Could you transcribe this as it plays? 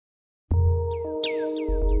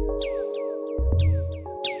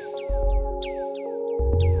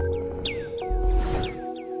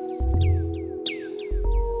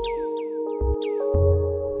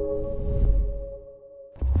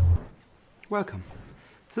Welcome.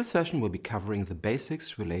 This session will be covering the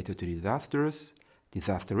basics related to disasters,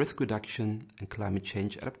 disaster risk reduction, and climate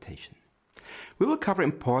change adaptation. We will cover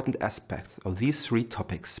important aspects of these three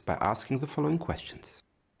topics by asking the following questions.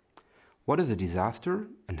 What is a disaster,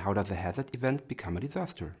 and how does a hazard event become a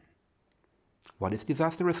disaster? What is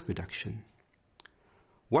disaster risk reduction?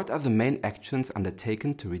 What are the main actions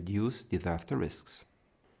undertaken to reduce disaster risks?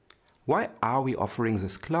 Why are we offering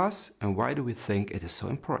this class, and why do we think it is so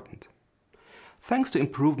important? Thanks to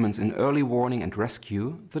improvements in early warning and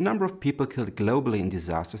rescue, the number of people killed globally in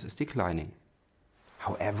disasters is declining.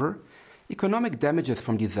 However, economic damages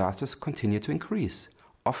from disasters continue to increase,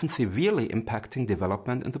 often severely impacting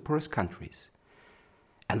development in the poorest countries.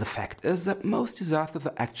 And the fact is that most disasters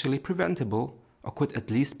are actually preventable or could at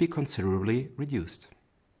least be considerably reduced.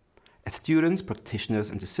 As students, practitioners,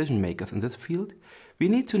 and decision makers in this field, we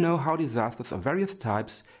need to know how disasters of various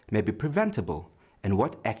types may be preventable and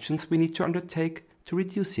what actions we need to undertake to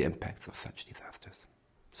reduce the impacts of such disasters.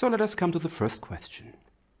 So let us come to the first question.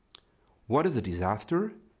 What is a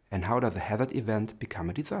disaster, and how does a hazard event become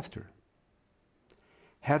a disaster?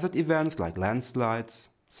 Hazard events like landslides,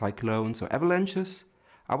 cyclones, or avalanches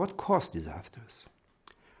are what cause disasters.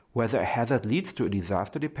 Whether a hazard leads to a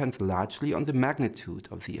disaster depends largely on the magnitude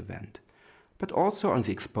of the event, but also on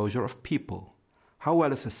the exposure of people, how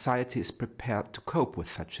well a society is prepared to cope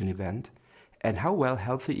with such an event, and how well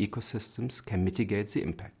healthy ecosystems can mitigate the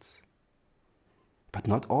impacts. But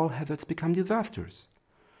not all hazards become disasters.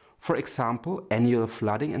 For example, annual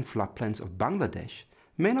flooding in floodplains of Bangladesh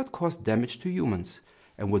may not cause damage to humans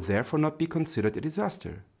and would therefore not be considered a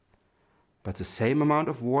disaster. But the same amount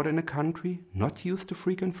of water in a country not used to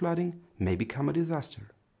frequent flooding may become a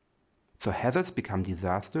disaster. So hazards become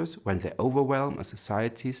disasters when they overwhelm a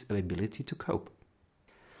society's ability to cope.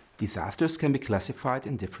 Disasters can be classified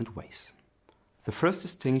in different ways. The first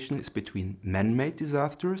distinction is between man-made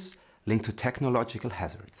disasters linked to technological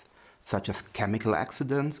hazards, such as chemical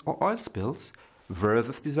accidents or oil spills,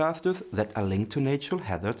 versus disasters that are linked to natural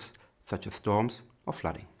hazards, such as storms or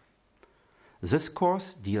flooding. This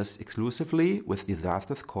course deals exclusively with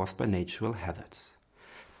disasters caused by natural hazards.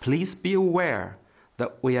 Please be aware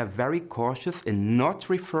that we are very cautious in not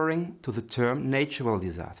referring to the term natural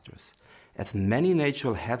disasters, as many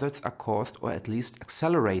natural hazards are caused or at least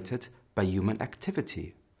accelerated by human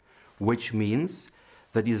activity, which means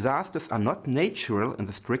the disasters are not natural in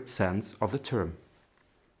the strict sense of the term.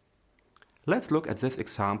 Let's look at this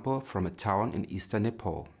example from a town in eastern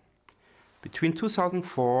Nepal. Between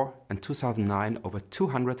 2004 and 2009, over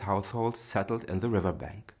 200 households settled in the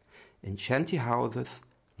riverbank, in shanty houses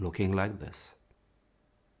looking like this.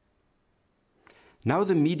 Now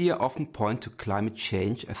the media often point to climate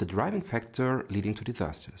change as a driving factor leading to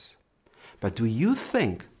disasters. But do you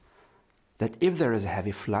think that if there is a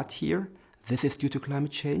heavy flood here, this is due to climate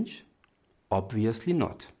change? Obviously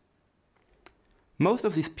not. Most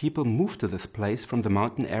of these people moved to this place from the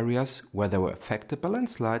mountain areas where they were affected by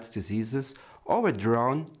landslides, diseases, or were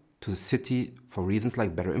drawn to the city for reasons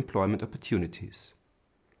like better employment opportunities.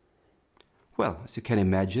 Well, as you can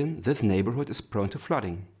imagine, this neighborhood is prone to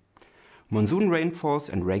flooding. Monsoon rainfalls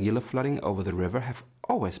and regular flooding over the river have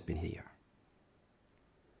always been here.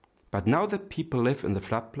 But now that people live in the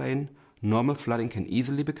floodplain, normal flooding can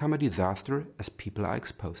easily become a disaster as people are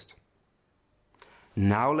exposed.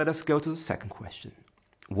 Now let us go to the second question.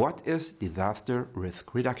 What is disaster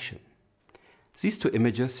risk reduction? These two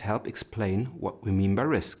images help explain what we mean by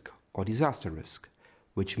risk or disaster risk,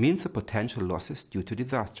 which means the potential losses due to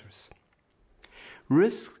disasters.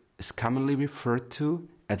 Risk is commonly referred to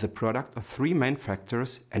as a product of three main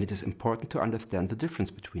factors, and it is important to understand the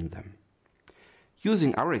difference between them.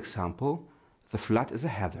 Using our example, the flood is a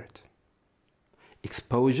hazard.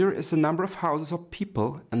 Exposure is the number of houses or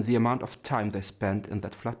people and the amount of time they spend in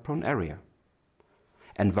that flood-prone area.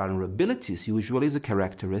 And vulnerability is usually the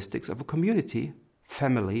characteristics of a community,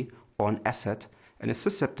 family, or an asset, and its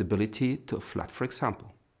susceptibility to a flood, for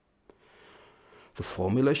example. The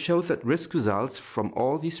formula shows that risk results from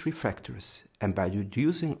all these three factors, and by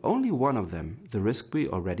reducing only one of them, the risk will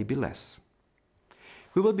already be less.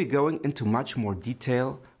 We will be going into much more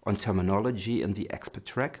detail on terminology in the expert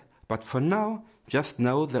track, but for now, just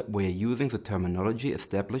know that we are using the terminology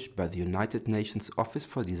established by the United Nations Office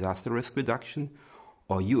for Disaster Risk Reduction,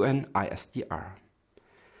 or UNISDR.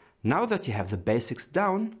 Now that you have the basics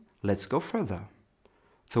down, let's go further.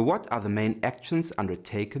 So what are the main actions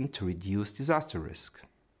undertaken to reduce disaster risk?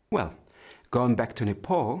 Well, going back to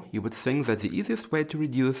Nepal, you would think that the easiest way to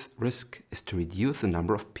reduce risk is to reduce the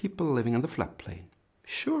number of people living in the floodplain.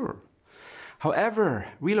 Sure. However,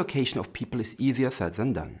 relocation of people is easier said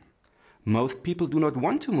than done. Most people do not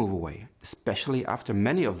want to move away, especially after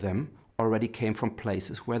many of them already came from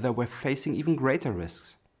places where they were facing even greater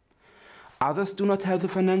risks. Others do not have the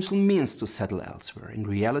financial means to settle elsewhere. In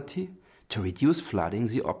reality, to reduce flooding,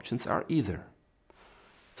 the options are either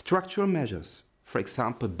structural measures, for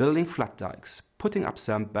example, building flood dikes, putting up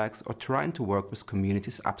sandbags, or trying to work with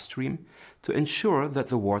communities upstream to ensure that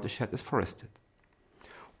the watershed is forested.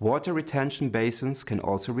 Water retention basins can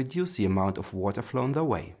also reduce the amount of water flown their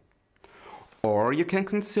way. Or you can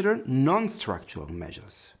consider non-structural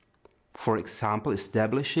measures. For example,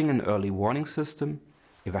 establishing an early warning system,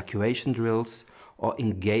 evacuation drills, or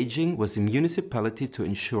engaging with the municipality to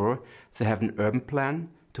ensure they have an urban plan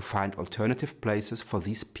to find alternative places for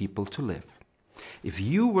these people to live. If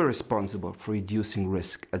you were responsible for reducing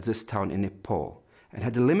risk at this town in Nepal and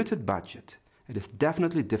had a limited budget, it is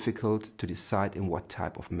definitely difficult to decide in what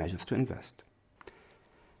type of measures to invest.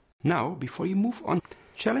 Now, before you move on,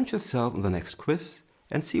 challenge yourself in the next quiz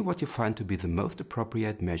and see what you find to be the most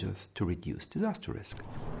appropriate measures to reduce disaster risk.